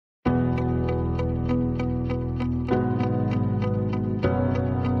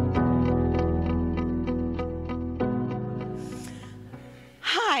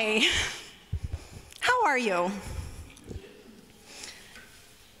are you?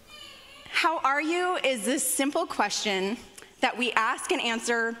 How are you is this simple question that we ask and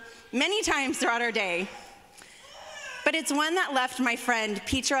answer many times throughout our day. But it's one that left my friend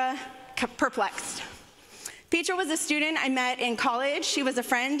Petra perplexed. Petra was a student I met in college. She was a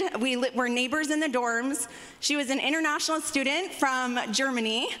friend. We were neighbors in the dorms. She was an international student from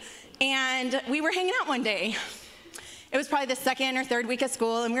Germany, and we were hanging out one day. It was probably the second or third week of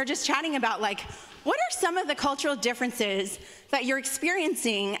school, and we were just chatting about, like, what are some of the cultural differences that you're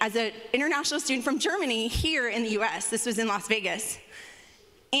experiencing as an international student from Germany here in the US? This was in Las Vegas.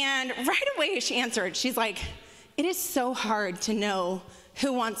 And right away she answered, she's like, it is so hard to know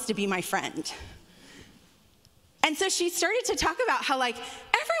who wants to be my friend. And so she started to talk about how, like,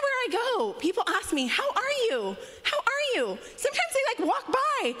 everywhere I go, people ask me, how are you? How are you? Sometimes they, like, walk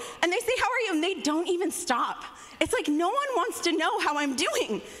by and they say, how are you? And they don't even stop. It's like no one wants to know how I'm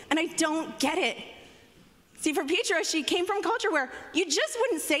doing, and I don't get it. See, for Petra, she came from a culture where you just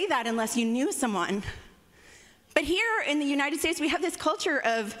wouldn't say that unless you knew someone. But here in the United States, we have this culture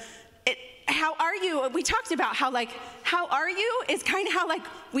of, how are you? We talked about how, like, how are you is kind of how, like,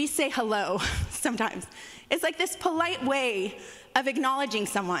 we say hello sometimes. It's like this polite way of acknowledging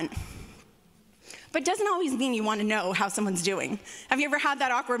someone. But it doesn't always mean you want to know how someone's doing. Have you ever had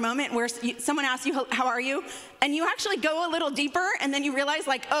that awkward moment where someone asks you, how are you? And you actually go a little deeper, and then you realize,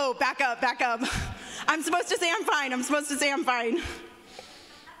 like, oh, back up, back up. I'm supposed to say I'm fine. I'm supposed to say I'm fine.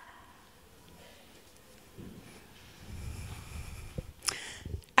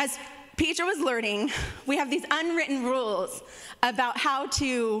 As Petra was learning, we have these unwritten rules about how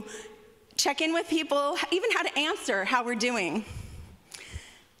to check in with people, even how to answer how we're doing.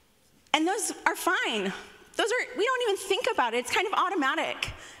 And those are fine. We don't even think about it. It's kind of automatic,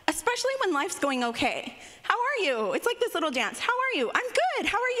 especially when life's going okay. How are you? It's like this little dance. How are you? I'm good.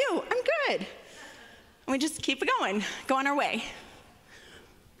 How are you? I'm good. And we just keep it going, go on our way.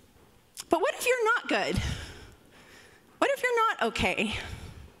 But what if you're not good? What if you're not okay?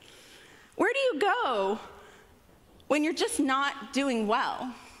 Where do you go when you're just not doing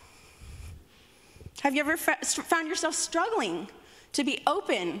well? Have you ever found yourself struggling to be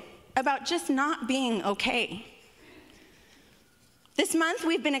open about just not being okay? This month,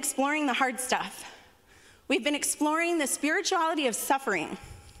 we've been exploring the hard stuff. We've been exploring the spirituality of suffering.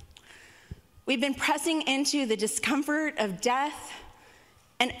 We've been pressing into the discomfort of death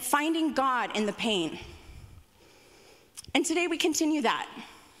and finding God in the pain. And today we continue that.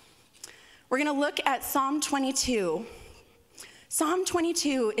 We're going to look at Psalm 22. Psalm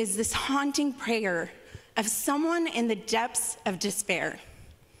 22 is this haunting prayer of someone in the depths of despair,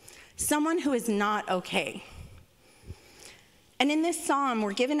 someone who is not okay. And in this psalm,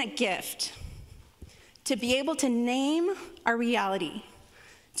 we're given a gift to be able to name our reality,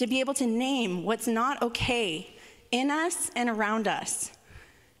 to be able to name what's not okay in us and around us,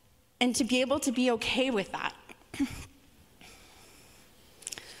 and to be able to be okay with that.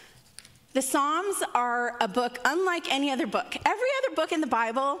 The Psalms are a book unlike any other book. Every other book in the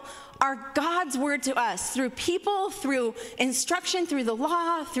Bible are God's word to us through people, through instruction, through the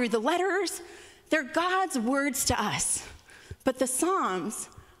law, through the letters. They're God's words to us. But the Psalms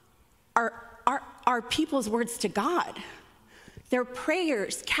are people's words to God. They're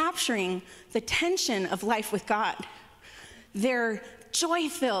prayers capturing the tension of life with God. They're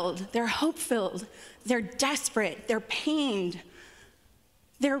joy-filled, they're hope-filled, they're desperate, they're pained.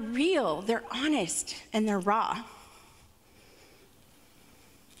 They're real, they're honest, and they're raw.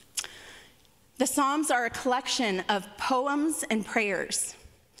 The Psalms are a collection of poems and prayers,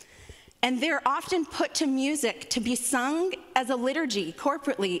 and they're often put to music to be sung as a liturgy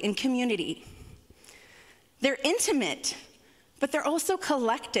corporately in community. They're intimate, but they're also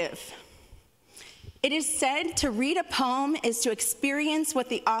collective. It is said to read a poem is to experience what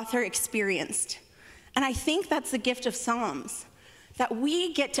the author experienced, and I think that's the gift of Psalms. That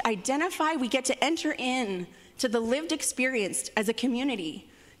we get to identify, we get to enter in to the lived experience as a community,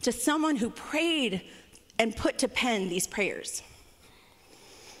 to someone who prayed and put to pen these prayers.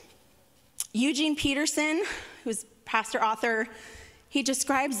 Eugene Peterson, who's pastor author, he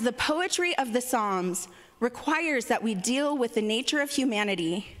describes the poetry of the Psalms requires that we deal with the nature of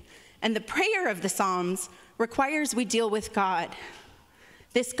humanity, and the prayer of the Psalms requires we deal with God.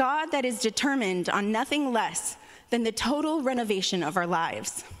 This God that is determined on nothing less than the total renovation of our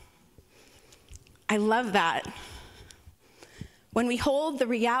lives. I love that. When we hold the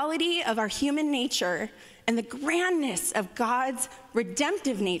reality of our human nature and the grandness of God's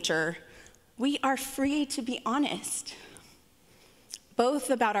redemptive nature, we are free to be honest, both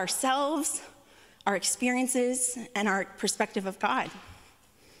about ourselves, our experiences, and our perspective of God.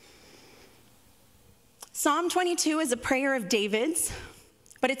 Psalm 22 is a prayer of David's,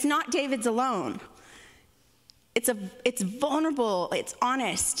 but it's not David's alone. It's vulnerable, it's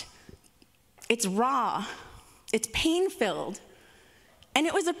honest, it's raw, it's pain-filled. And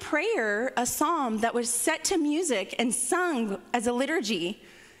it was a prayer, a psalm that was set to music and sung as a liturgy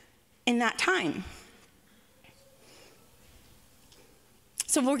in that time.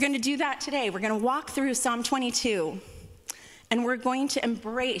 So we're going to do that today. We're going to walk through Psalm 22, and we're going to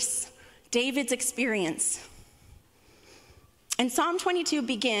embrace David's experience. And Psalm 22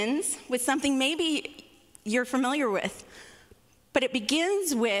 begins with something maybe you're familiar with, but it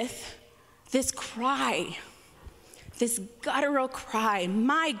begins with this cry, this guttural cry,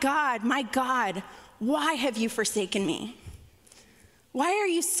 my God, why have you forsaken me? Why are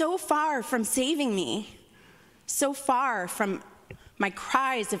you so far from saving me, so far from my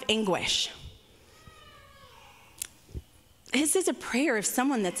cries of anguish? This is a prayer of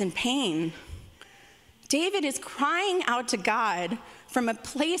someone that's in pain. David is crying out to God from a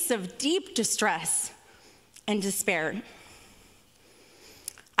place of deep distress and despair.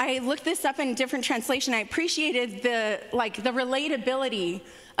 I looked this up in different translation. I appreciated the relatability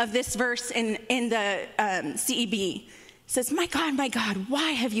of this verse in the CEB. It says, my God,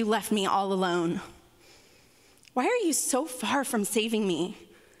 why have you left me all alone? Why are you so far from saving me,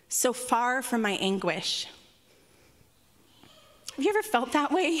 so far from my anguish? Have you ever felt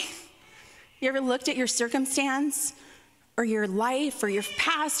that way? You ever looked at your circumstance or your life or your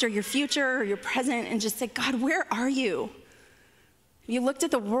past or your future or your present and just said, God, where are you? You looked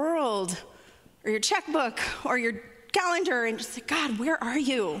at the world or your checkbook or your calendar and just said, God, where are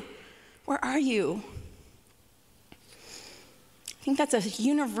you? Where are you? I think that's a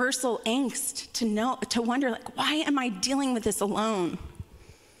universal angst to wonder, why am I dealing with this alone?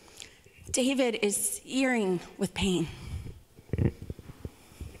 David is searing with pain.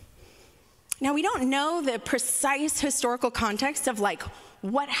 Now, we don't know the precise historical context of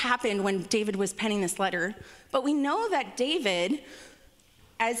what happened when David was penning this letter, but we know that David,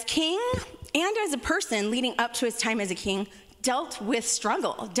 as king and as a person leading up to his time as a king, dealt with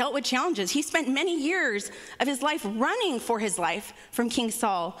struggle, dealt with challenges. He spent many years of his life running for his life from King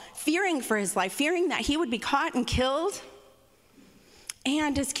Saul, fearing for his life, fearing that he would be caught and killed.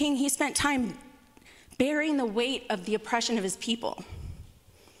 And as king, he spent time bearing the weight of the oppression of his people,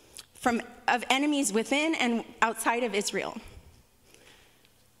 of enemies within and outside of Israel.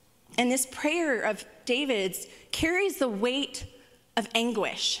 And this prayer of David's carries the weight of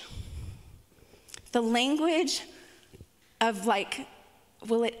anguish, the language of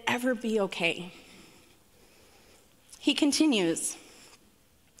will it ever be okay? He continues,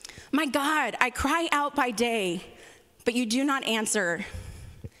 my God, I cry out by day, but you do not answer.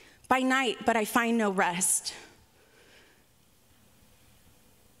 By night, but I find no rest.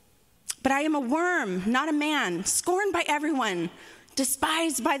 But I am a worm, not a man, scorned by everyone,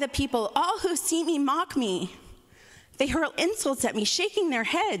 despised by the people. All who see me mock me. They hurl insults at me, shaking their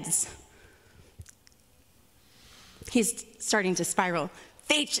heads. He's starting to spiral.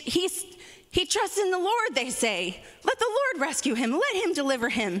 He trusts in the Lord, they say. Let the Lord rescue him. Let him deliver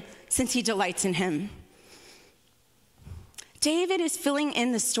him, since he delights in him. David is filling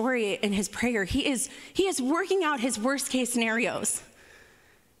in the story in his prayer. He is working out his worst case scenarios.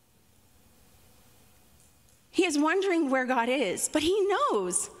 He is wondering where God is, but he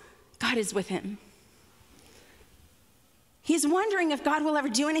knows God is with him. He's wondering if God will ever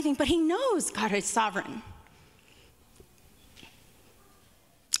do anything, but he knows God is sovereign.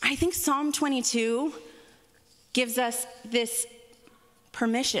 I think Psalm 22 gives us this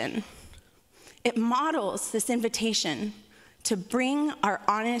permission. It models this invitation to bring our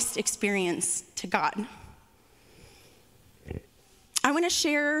honest experience to God. I want to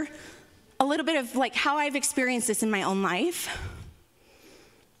share a little bit of how I've experienced this in my own life.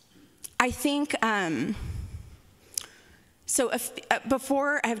 I think,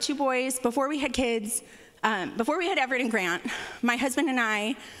 before, I have two boys, before we had kids, before we had Everett and Grant, my husband and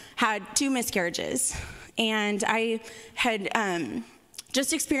I had 2 miscarriages. And I had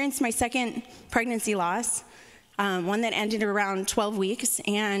just experienced my second pregnancy loss, one that ended around 12 weeks.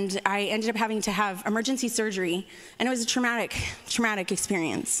 And I ended up having to have emergency surgery. And it was a traumatic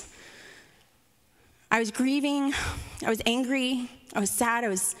experience. I was grieving, I was angry, I was sad, I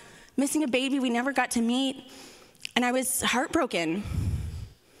was missing a baby we never got to meet, and I was heartbroken. And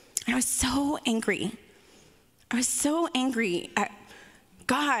I was so angry. I was so angry at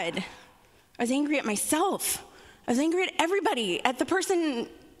God. I was angry at myself. I was angry at everybody, at the person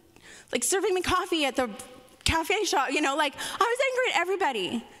serving me coffee at the cafe shop, I was angry at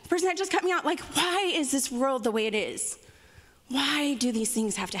everybody. The person that just cut me out, why is this world the way it is? Why do these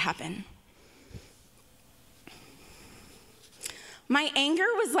things have to happen? My anger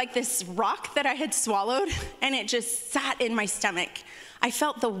was like this rock that I had swallowed, and it just sat in my stomach. I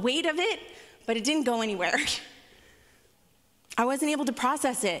felt the weight of it, but it didn't go anywhere. I wasn't able to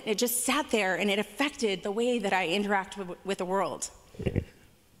process it. It just sat there, and it affected the way that I interact with the world. And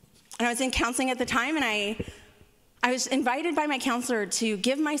I was in counseling at the time, and I was invited by my counselor to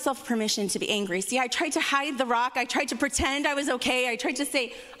give myself permission to be angry. See, I tried to hide the rock. I tried to pretend I was okay. I tried to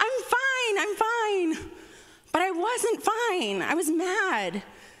say, I'm fine. But I wasn't fine. I was mad.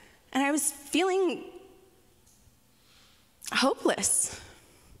 And I was feeling hopeless.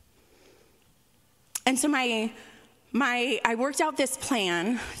 And so I worked out this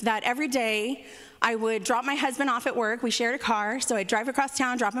plan that every day I would drop my husband off at work. We shared a car, so I'd drive across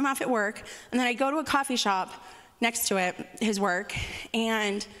town, drop him off at work, and then I'd go to a coffee shop next to it, his work,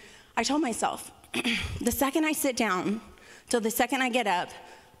 and I told myself, the second I sit down till the second I get up,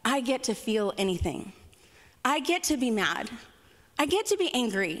 I get to feel anything. I get to be mad. I get to be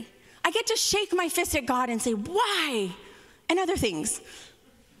angry. I get to shake my fist at God and say, why? And other things.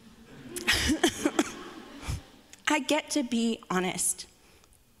 I get to be honest.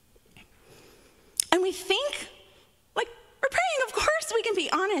 And we think, like, we're praying, of course we can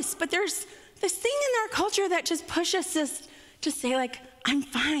be honest, but there's this thing in our culture that just pushes us to say, like, I'm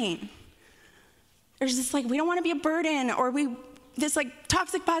fine. There's this, like, we don't want to be a burden, or this, like,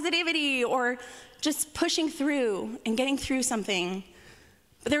 toxic positivity, or just pushing through and getting through something.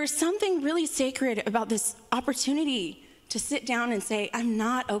 But there is something really sacred about this opportunity to sit down and say, I'm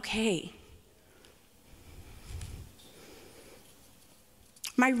not okay.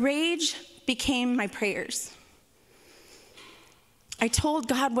 My rage became my prayers. I told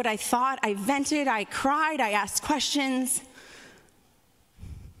God what I thought. I vented, I cried, I asked questions.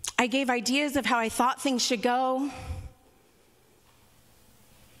 I gave ideas of how I thought things should go.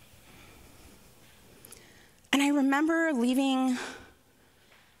 And I remember leaving,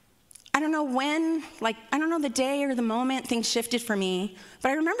 I don't know when, like, I don't know the day or the moment things shifted for me, but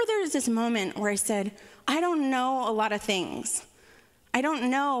I remember there was this moment where I said, I don't know a lot of things. I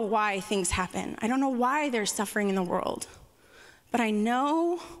don't know why things happen. I don't know why there's suffering in the world. But I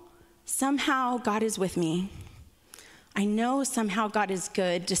know somehow God is with me. I know somehow God is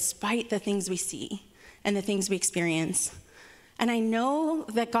good despite the things we see and the things we experience. And I know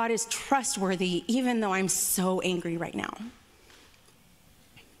that God is trustworthy even though I'm so angry right now.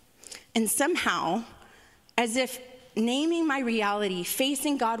 And somehow, as if naming my reality,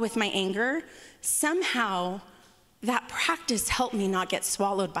 facing God with my anger, somehow that practice helped me not get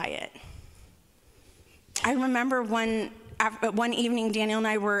swallowed by it. I remember one evening, Daniel and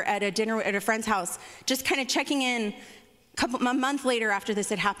I were at a dinner at a friend's house, just kind of checking in a month later after this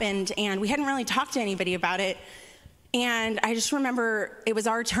had happened, and we hadn't really talked to anybody about it. And I just remember it was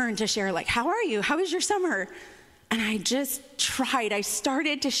our turn to share, like, how are you? How was your summer? And I just tried. I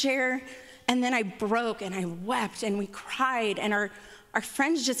started to share, and then I broke, and I wept, and we cried, and our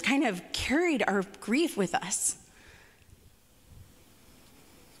friends just kind of carried our grief with us.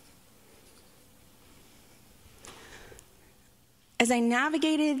 As I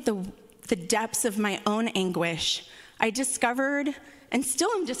navigated the depths of my own anguish, I discovered, and still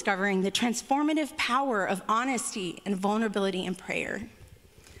am discovering, the transformative power of honesty and vulnerability in prayer.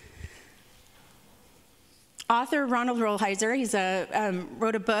 Author Ronald Rolheiser, he's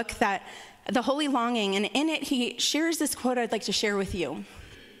wrote a book, that The Holy Longing, and in it he shares this quote I'd like to share with you.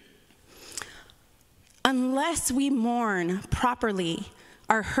 Unless we mourn properly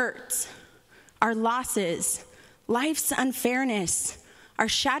our hurts, our losses, life's unfairness, our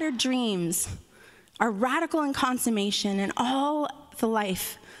shattered dreams, our radical inconsummation, and all the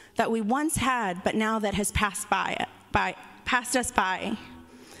life that we once had, but now that has passed us by,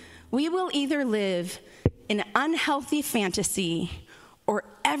 we will either live in unhealthy fantasy or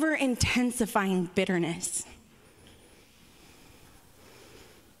ever-intensifying bitterness.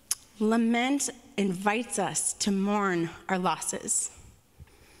 Lament invites us to mourn our losses.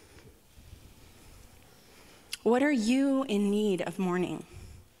 What are you in need of mourning?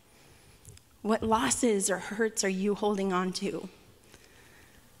 What losses or hurts are you holding on to?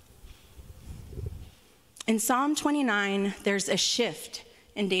 In Psalm 29, there's a shift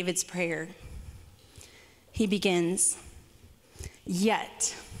in David's prayer. He begins,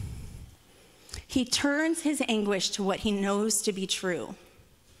 yet. He turns his anguish to what he knows to be true.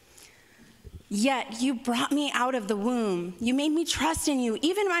 Yet you brought me out of the womb. You made me trust in you.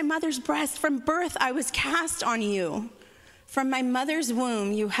 Even my mother's breast, from birth I was cast on you. From my mother's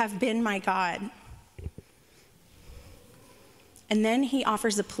womb you have been my God. And then he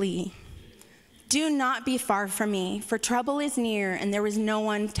offers a plea. Do not be far from me, for trouble is near and there is no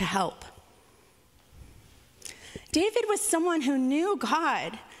one to help. David was someone who knew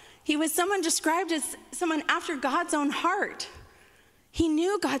God. He was someone described as someone after God's own heart. He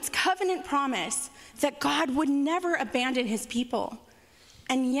knew God's covenant promise that God would never abandon his people.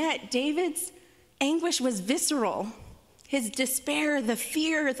 And yet, David's anguish was visceral. His despair, the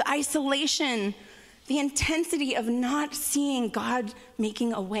fear, the isolation, the intensity of not seeing God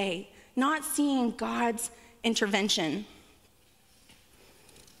making a way, not seeing God's intervention.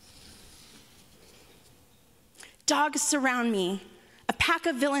 Dogs surround me. A pack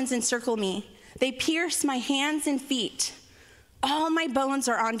of villains encircle me. They pierce my hands and feet. All my bones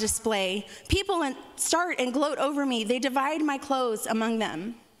are on display. People start and gloat over me. They divide my clothes among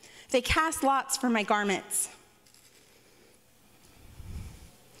them. They cast lots for my garments.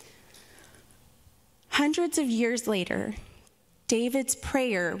 Hundreds of years later, David's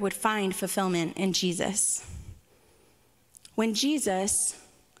prayer would find fulfillment in Jesus. When Jesus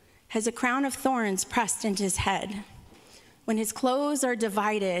has a crown of thorns pressed into his head, when his clothes are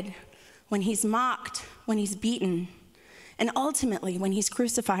divided, when he's mocked, when he's beaten, and ultimately when he's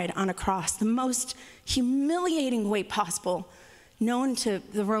crucified on a cross, the most humiliating way possible known to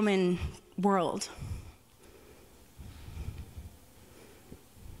the Roman world.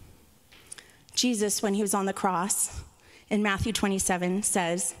 Jesus, when he was on the cross, in Matthew 27,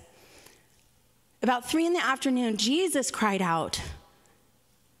 says, about 3 p.m, Jesus cried out,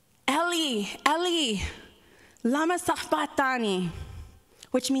 Eli, Eli, lama sabachthani,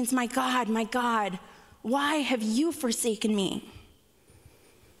 which means, my God, why have you forsaken me?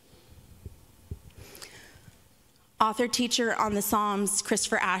 Author, teacher on the Psalms,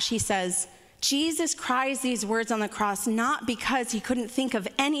 Christopher Ash, he says, Jesus cries these words on the cross not because he couldn't think of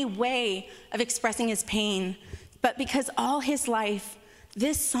any way of expressing his pain, but because all his life,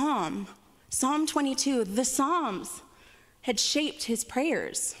 this psalm, Psalm 22, the Psalms, had shaped his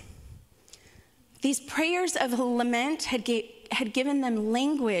prayers. These prayers of lament had given them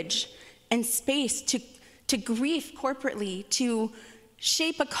language and space to grief corporately, to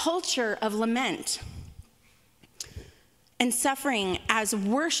shape a culture of lament and suffering as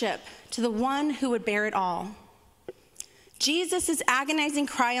worship to the one who would bear it all. Jesus' agonizing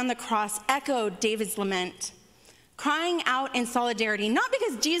cry on the cross echoed David's lament, crying out in solidarity, not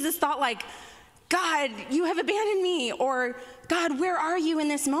because Jesus thought like, God, you have abandoned me, or God, where are you in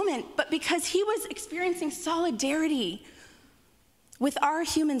this moment? But because he was experiencing solidarity with our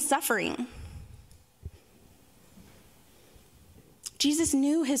human suffering. Jesus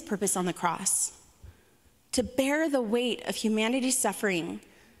knew his purpose on the cross, to bear the weight of humanity's suffering.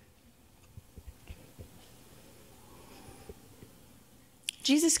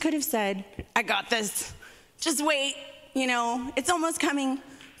 Jesus could have said, I got this, just wait, it's almost coming.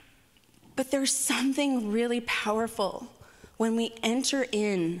 But there's something really powerful when we enter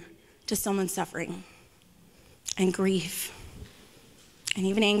in to someone's suffering and grief and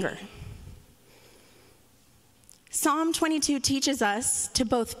even anger. Psalm 22 teaches us to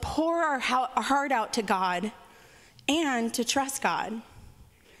both pour our heart out to God and to trust God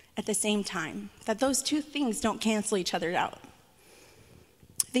at the same time, that those two things don't cancel each other out.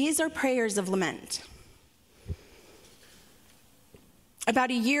 These are prayers of lament.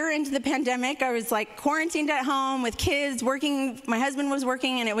 About a year into the pandemic, I was quarantined at home with kids, working. My husband was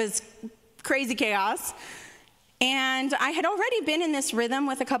working, and it was crazy chaos. And I had already been in this rhythm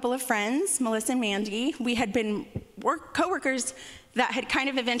with a couple of friends, Melissa and Mandy. We had been coworkers that had kind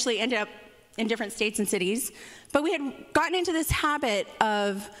of eventually ended up in different states and cities. But we had gotten into this habit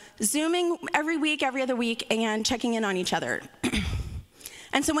of Zooming every week, every other week, and checking in on each other.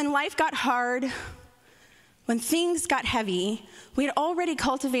 And so when life got hard, when things got heavy, we had already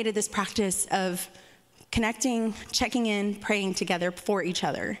cultivated this practice of connecting, checking in, praying together for each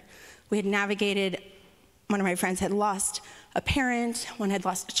other. We had navigated. One of my friends had lost a parent, one had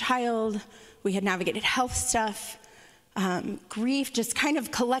lost a child. We had navigated health stuff, grief, just kind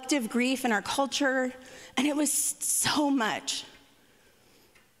of collective grief in our culture, and it was so much.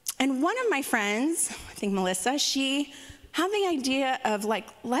 And one of my friends, I think Melissa, she had the idea of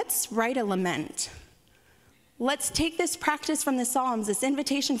let's write a lament. Let's take this practice from the Psalms, this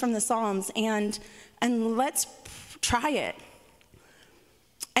invitation from the Psalms, and let's try it.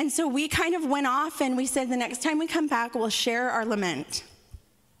 And so we kind of went off and we said, the next time we come back, we'll share our lament.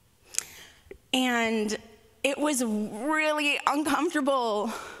 And it was really uncomfortable.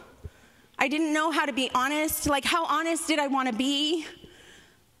 I didn't know how to be honest. How honest did I want to be?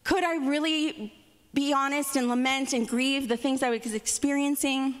 Could I really be honest and lament and grieve the things I was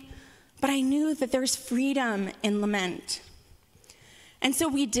experiencing? But I knew that there's freedom in lament. And so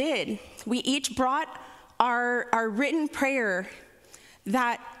we did. We each brought our written prayer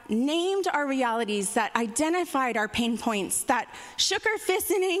that named our realities, that identified our pain points, that shook our fists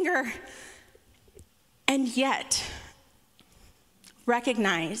in anger, and yet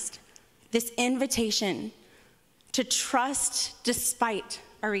recognized this invitation to trust despite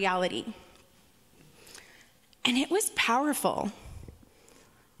our reality. And it was powerful.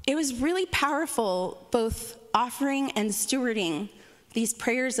 It was really powerful, both offering and stewarding these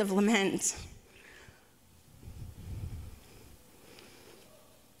prayers of lament.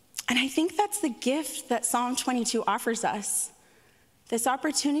 And I think that's the gift that Psalm 22 offers us, this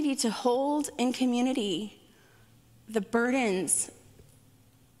opportunity to hold in community the burdens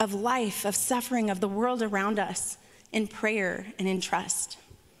of life, of suffering, of the world around us in prayer and in trust.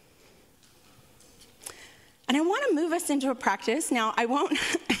 And I want to move us into a practice. Now, I won't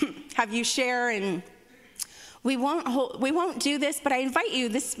have you share, and we won't do this, but I invite you.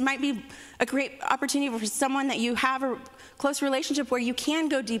 This might be a great opportunity for someone that you have a close relationship where you can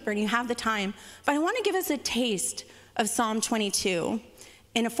go deeper and you have the time. But I want to give us a taste of Psalm 22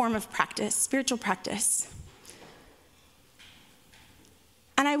 in a form of practice, spiritual practice.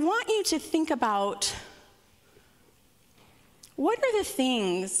 And I want you to think about, what are the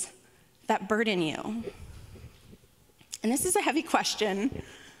things that burden you? And this is a heavy question.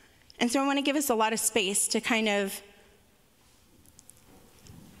 And so I want to give us a lot of space to kind of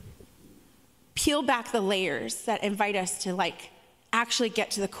peel back the layers that invite us to actually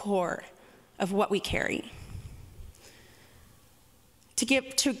get to the core of what we carry.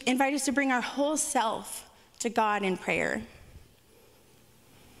 To invite us to bring our whole self to God in prayer.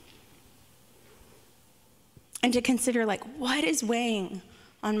 And to consider, what is weighing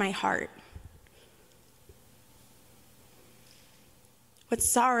on my heart? What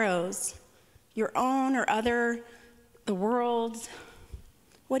sorrows, your own or other, the world's,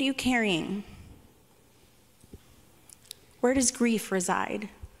 what are you carrying? Where does grief reside?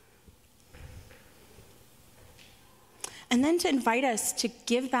 And then to invite us to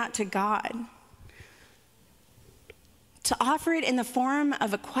give that to God, to offer it in the form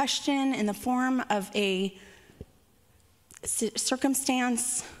of a question, in the form of a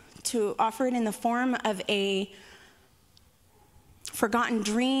circumstance, to offer it in the form of a forgotten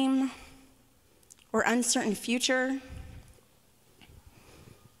dream or uncertain future,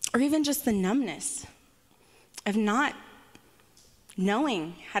 or even just the numbness of not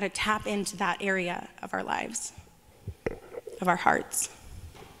knowing how to tap into that area of our lives, of our hearts.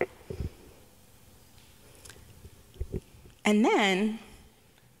 And then,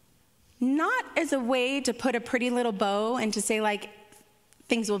 not as a way to put a pretty little bow and to say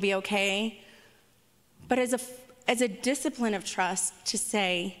things will be okay, but as a discipline of trust to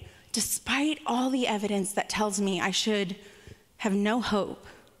say, despite all the evidence that tells me I should have no hope,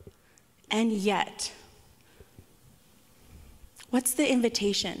 and yet, what's the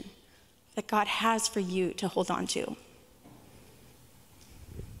invitation that God has for you to hold on to?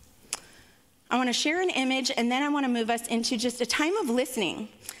 I want to share an image, and then I want to move us into just a time of listening.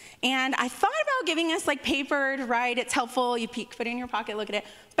 And I thought about giving us paper to write. It's helpful. You put it in your pocket, look at it.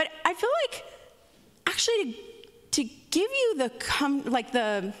 But I feel actually to give you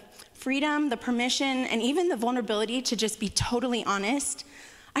the freedom, the permission, and even the vulnerability to just be totally honest,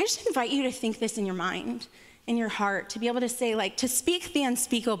 I just invite you to think this in your mind, in your heart, to be able to say, to speak the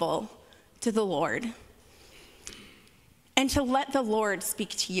unspeakable to the Lord, and to let the Lord speak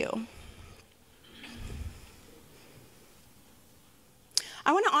to you.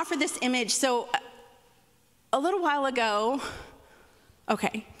 I want to offer this image. So a little while ago,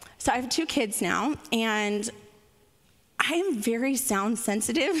 so I have 2 kids now, and I am very sound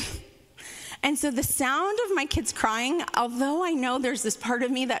sensitive. And so the sound of my kids crying, although I know there's this part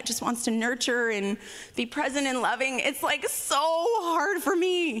of me that just wants to nurture and be present and loving, it's so hard for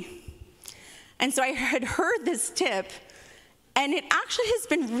me. And so I had heard this tip, and it actually has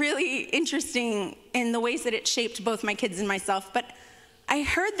been really interesting in the ways that it shaped both my kids and myself. But I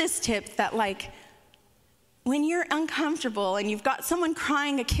heard this tip that when you're uncomfortable and you've got someone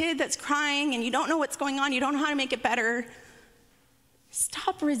crying, a kid that's crying, and you don't know what's going on, you don't know how to make it better,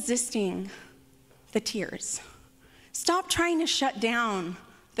 stop resisting the tears. Stop trying to shut down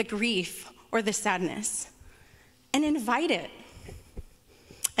the grief or the sadness, and invite it.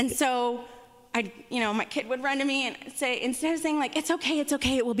 And so my kid would run to me and say, instead of saying it's okay,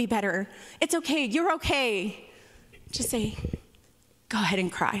 it will be better. It's okay, you're okay. Just say, go ahead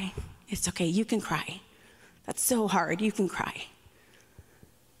and cry. It's okay, you can cry. That's so hard, you can cry.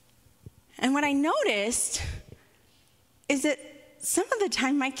 And what I noticed is that some of the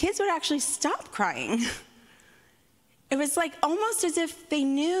time my kids would actually stop crying. It was almost as if they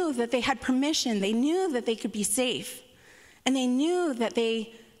knew that they had permission, they knew that they could be safe. and they knew that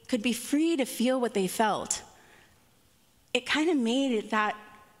they could be free to feel what they felt, it kind of made it that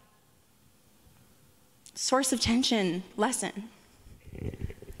source of tension lessen.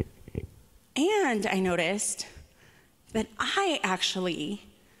 And I noticed that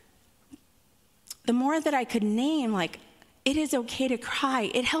the more that I could name, like, it is okay to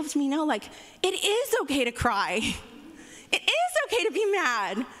cry, it helped me know, like, it is okay to cry. It is okay to be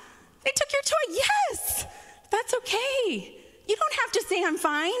mad. They took your toy, yes, that's okay. You don't have to say I'm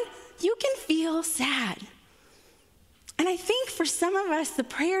fine. You can feel sad. And I think for some of us, the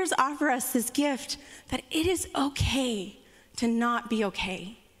prayers offer us this gift that it is okay to not be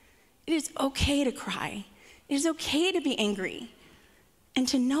okay. It is okay to cry. It is okay to be angry, and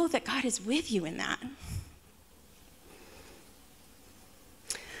to know that God is with you in that.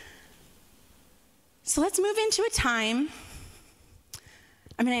 So let's move into a time.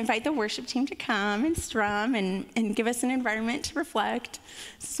 I'm going to invite the worship team to come and strum and give us an environment to reflect.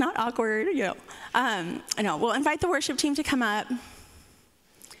 It's not awkward, we'll invite the worship team to come up.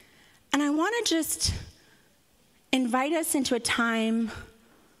 And I want to just invite us into a time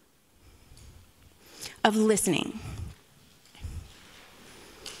of listening.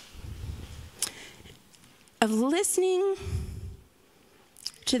 Of listening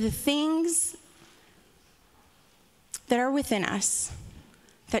to the things that are within us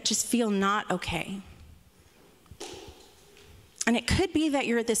that just feel not okay. And it could be that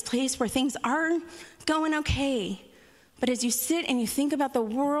you're at this place where things are going okay, but as you sit and you think about the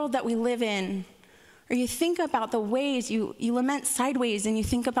world that we live in, or you think about the ways you lament sideways and you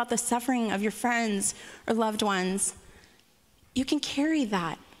think about the suffering of your friends or loved ones, you can carry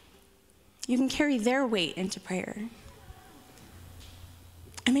that. You can carry their weight into prayer.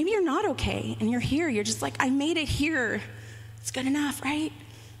 And maybe you're not okay and you're here. You're just like, I made it here. It's good enough, right?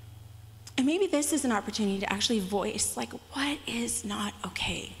 And maybe this is an opportunity to actually voice, like, what is not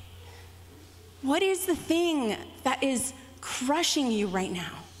okay? What is the thing that is crushing you right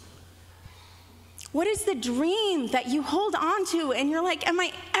now? What is the dream that you hold on to and you're like, am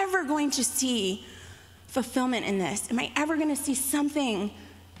I ever going to see fulfillment in this? Am I ever going to see something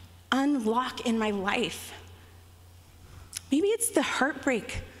unlock in my life? Maybe it's the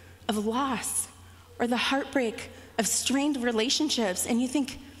heartbreak of loss or the heartbreak of strained relationships, and you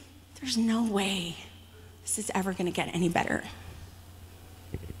think, there's no way this is ever going to get any better.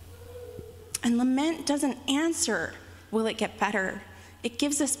 And lament doesn't answer, will it get better? It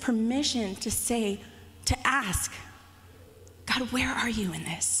gives us permission to say, to ask, God, where are you in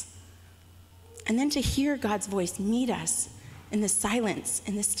this? And then to hear God's voice meet us in the silence,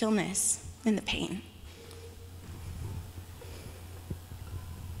 in the stillness, in the pain.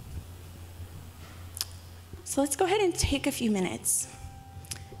 So let's go ahead and take a few minutes.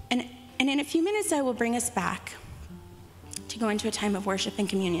 And in a few minutes, I will bring us back to go into a time of worship and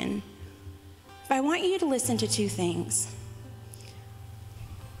communion. But I want you to listen to two things.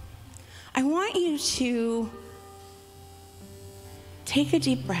 I want you to take a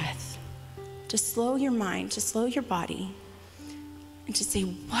deep breath, to slow your mind, to slow your body, and to say,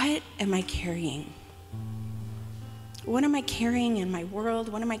 what am I carrying? What am I carrying in my world?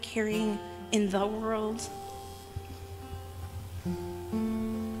 What am I carrying in the world?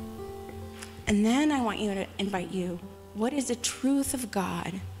 And then I want you to invite you, what is a truth of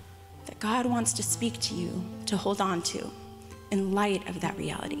God that God wants to speak to you, to hold on to in light of that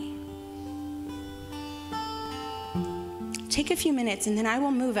reality? Take a few minutes, and then I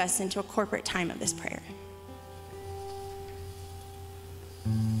will move us into a corporate time of this prayer.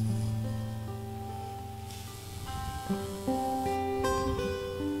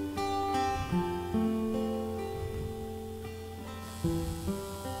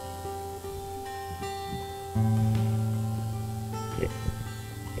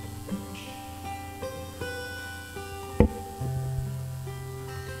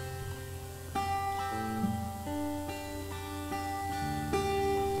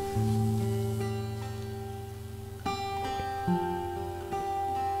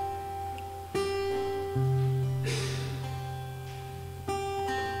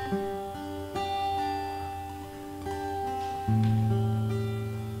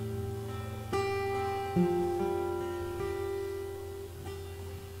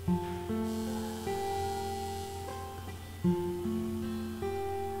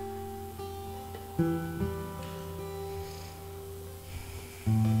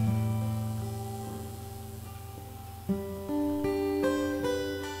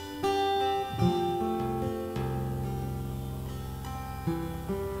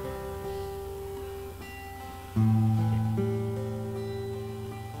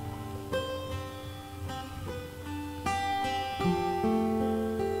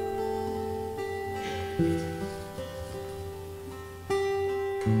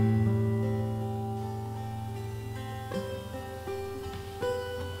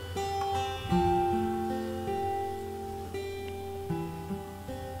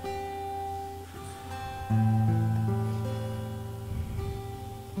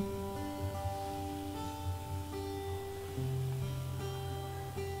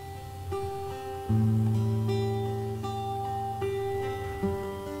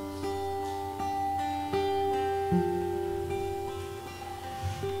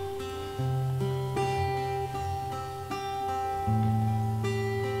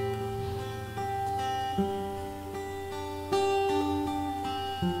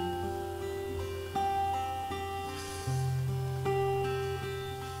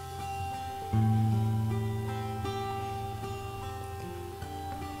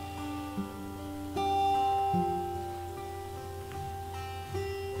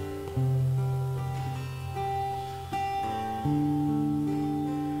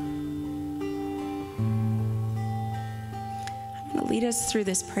 Lead us through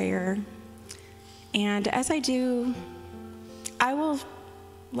this prayer. And as I do, I will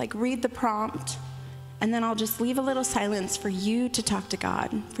read the prompt, and then I'll just leave a little silence for you to talk to God,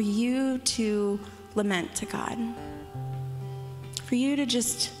 for you to lament to God, for you to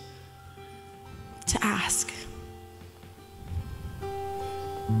just to ask.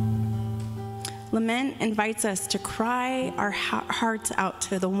 Lament invites us to cry our hearts out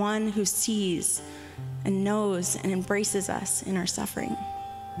to the one who sees and knows and embraces us in our suffering.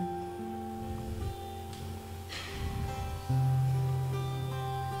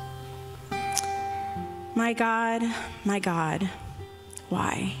 My God,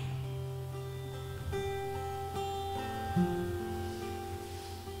 why?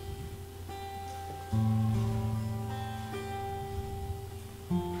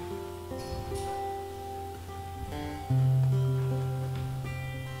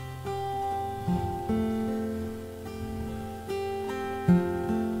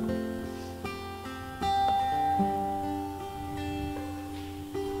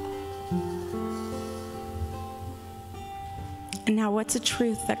 And now, what's a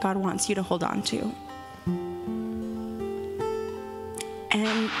truth that God wants you to hold on to?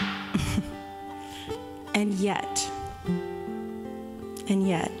 And yet.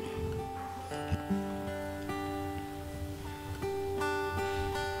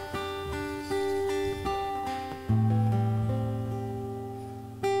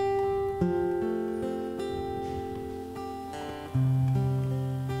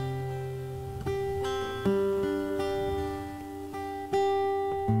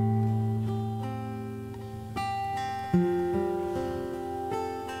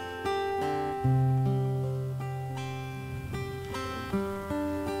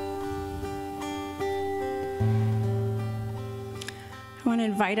 I want to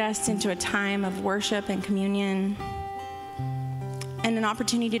invite us into a time of worship and communion and an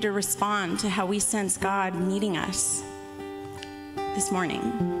opportunity to respond to how we sense God meeting us this morning.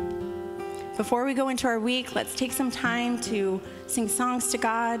 Before we go into our week, let's take some time to sing songs to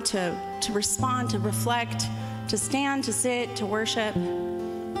God, to respond, to reflect, to stand, to sit, to worship.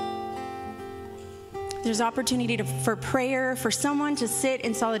 There's opportunity for prayer, for someone to sit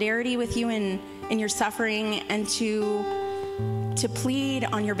in solidarity with you in your suffering and to plead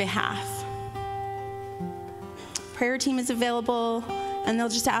on your behalf. Prayer team is available, and they'll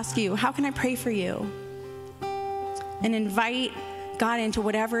just ask you, how can I pray for you? And invite God into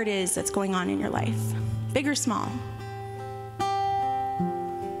whatever it is that's going on in your life, big or small.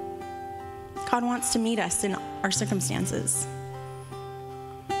 God wants to meet us in our circumstances.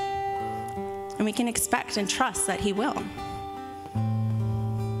 And we can expect and trust that He will.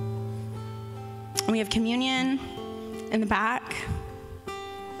 And we have communion in the back.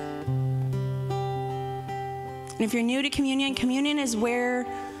 And if you're new to communion, communion is where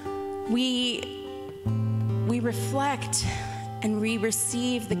we reflect and we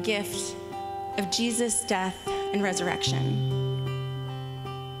receive the gift of Jesus' death and resurrection.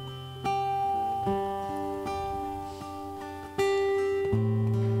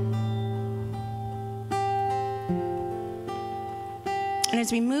 And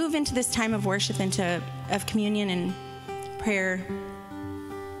as we move into this time of worship, of communion and prayer,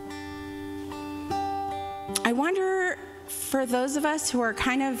 I wonder, for those of us who are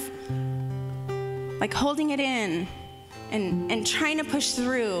kind of holding it in and trying to push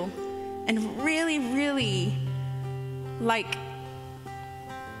through and really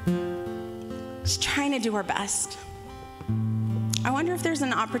just trying to do our best, I wonder if there's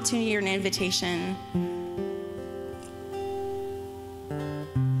an opportunity or an invitation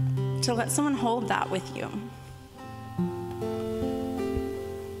to let someone hold that with you.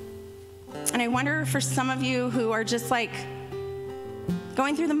 And I wonder for some of you who are just like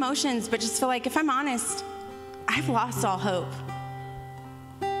going through the motions, but just feel like, if I'm honest, I've lost all hope.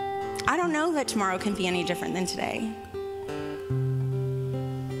 I don't know that tomorrow can be any different than today.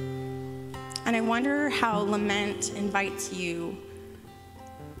 And I wonder how lament invites you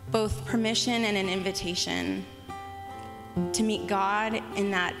both permission and an invitation to meet God in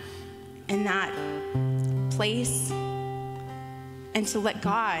that place, and to let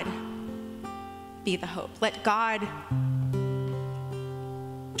God be the hope. Let God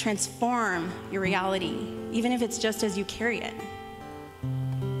transform your reality, even if it's just as you carry it.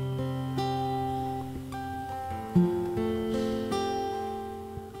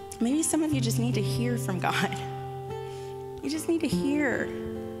 Maybe some of you just need to hear from God. You just need to hear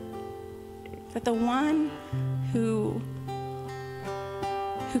that the one who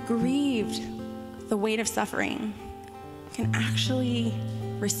grieved the weight of suffering can actually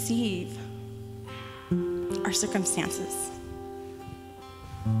receive our circumstances.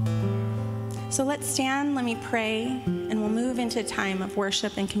 So let's stand, let me pray, and we'll move into a time of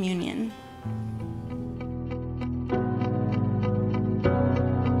worship and communion.